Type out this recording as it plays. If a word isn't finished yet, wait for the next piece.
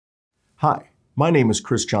Hi, my name is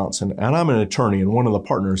Chris Johnson, and I'm an attorney and one of the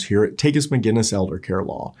partners here at Takacs McGinnis Elder Care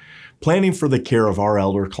Law. Planning for the care of our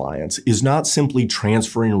elder clients is not simply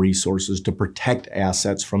transferring resources to protect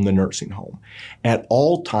assets from the nursing home. At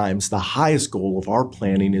all times, the highest goal of our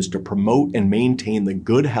planning is to promote and maintain the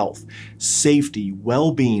good health, safety,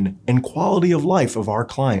 well-being, and quality of life of our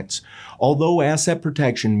clients. Although asset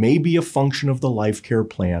protection may be a function of the life care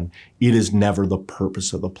plan, it is never the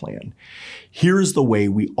purpose of the plan. Here is the way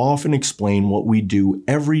we often explain what we do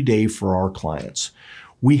every day for our clients.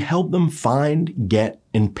 We help them find, get,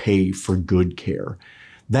 and pay for good care.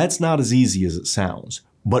 That's not as easy as it sounds,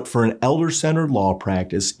 but for an elder-centered law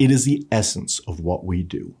practice, it is the essence of what we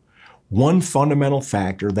do. One fundamental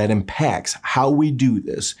factor that impacts how we do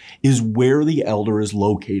this is where the elder is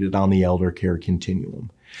located on the elder care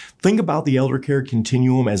continuum. Think about the elder care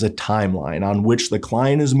continuum as a timeline on which the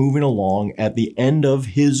client is moving along at the end of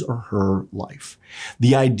his or her life.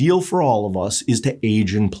 The ideal for all of us is to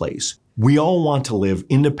age in place. We all want to live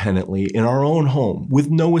independently in our own home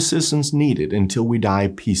with no assistance needed until we die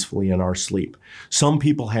peacefully in our sleep. Some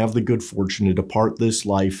people have the good fortune to depart this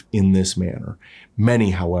life in this manner.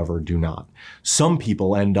 Many, however, do not. Some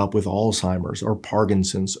people end up with Alzheimer's or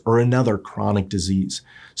Parkinson's or another chronic disease.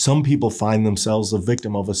 Some people find themselves the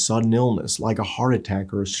victim of a sudden illness like a heart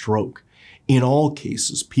attack or a stroke. In all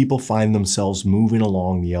cases, people find themselves moving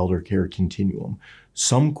along the elder care continuum,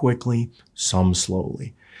 some quickly, some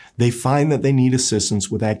slowly. They find that they need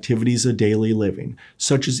assistance with activities of daily living,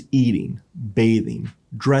 such as eating, bathing,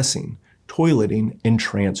 dressing, toileting, and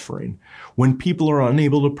transferring. When people are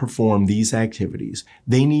unable to perform these activities,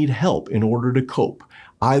 they need help in order to cope,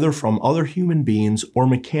 either from other human beings or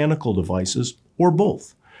mechanical devices, or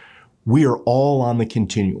both. We are all on the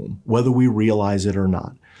continuum, whether we realize it or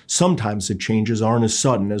not. Sometimes the changes aren't as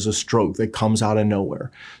sudden as a stroke that comes out of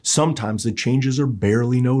nowhere. Sometimes the changes are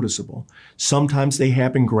barely noticeable. Sometimes they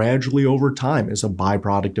happen gradually over time as a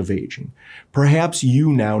byproduct of aging. Perhaps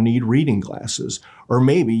you now need reading glasses, or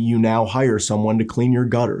maybe you now hire someone to clean your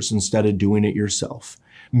gutters instead of doing it yourself.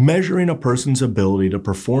 Measuring a person's ability to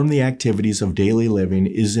perform the activities of daily living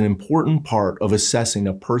is an important part of assessing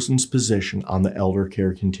a person's position on the elder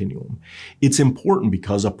care continuum. It's important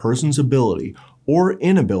because a person's ability or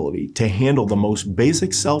inability to handle the most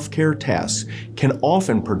basic self-care tasks can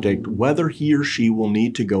often predict whether he or she will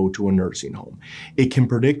need to go to a nursing home. It can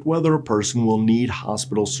predict whether a person will need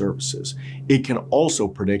hospital services. It can also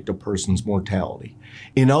predict a person's mortality.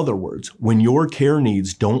 In other words, when your care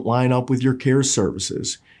needs don't line up with your care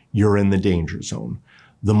services, you're in the danger zone.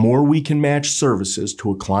 The more we can match services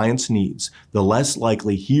to a client's needs, the less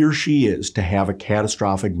likely he or she is to have a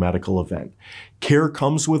catastrophic medical event. Care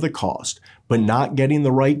comes with a cost, but not getting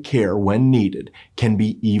the right care when needed can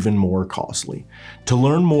be even more costly. To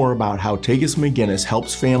learn more about how Takacs McGinnis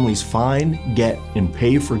helps families find, get, and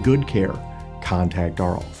pay for good care, contact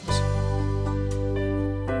our office.